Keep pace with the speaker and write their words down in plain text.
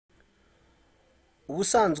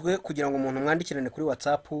Ubusanzwe kugira ngo umuntu mwandikirane kuri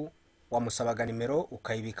WhatsApp wamusabaga nimero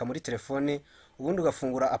ukayibika muri telefone, ubundi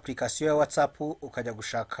ugafungura application ya WhatsApp ukajya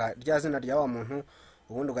gushaka rya zina rya wa muntu,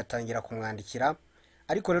 ubundi ugatangira kumwandikira.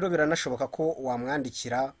 Ariko rero biranashoboka ko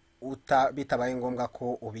wamwandikira bitabaye ngombwa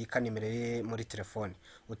ko ubika nimero ye muri telefone.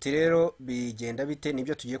 Uti rero bigenda bite?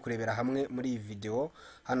 Nibyo tugiye kurebera hamwe muri iyi video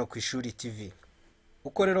hano ku ISHURI TV.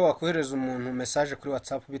 Uko rero wakohereza umuntu message kuri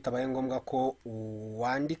WhatsApp bitabaye ngombwa ko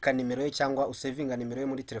wandika nimero ye cyangwa usavinga nimero ye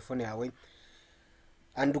muri telefone yawe.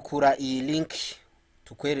 Andukura iyi link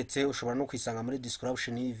tukweretse, ushobora no kwisanga muri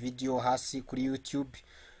description y'iyi video hasi kuri YouTube.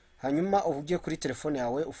 Hanyuma uvugiye kuri telefone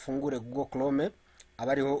yawe ufungure Google Chrome,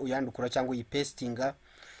 abariho uyandukura cyangwa uyipestinga.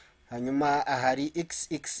 Hanyuma ahari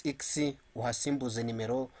xxx uhasimbuze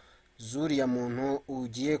nimero zuriya muntu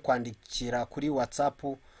ugiye kwandikira kuri WhatsApp.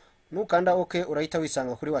 Nukanda OK urahita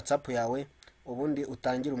wisanga kuri WhatsApp yawe, ubundi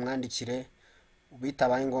utangira umwandikire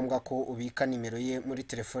bitabaye ngombwa ko ubika nimero ye muri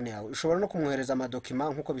telefone yawe. Ushobora no kumwohereza amadokima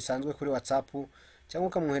nkuko bisanzwe kuri WhatsApp, cyangwa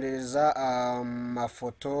ukamwohereza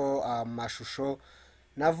amafoto, amashusho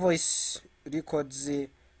na voice records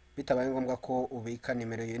bitabaye ngombwa ko ubika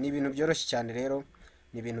nimero ye. Ni ibintu byoroshye cyane rero,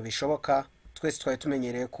 ni ibintu bishoboka. Twese twari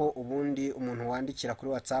tumenyereye ko ubundi umuntu wandikira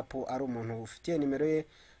kuri WhatsApp ari umuntu ufitiye nimero ye,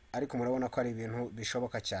 ariko murabona ko ari ibintu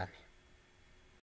bishoboka cyane.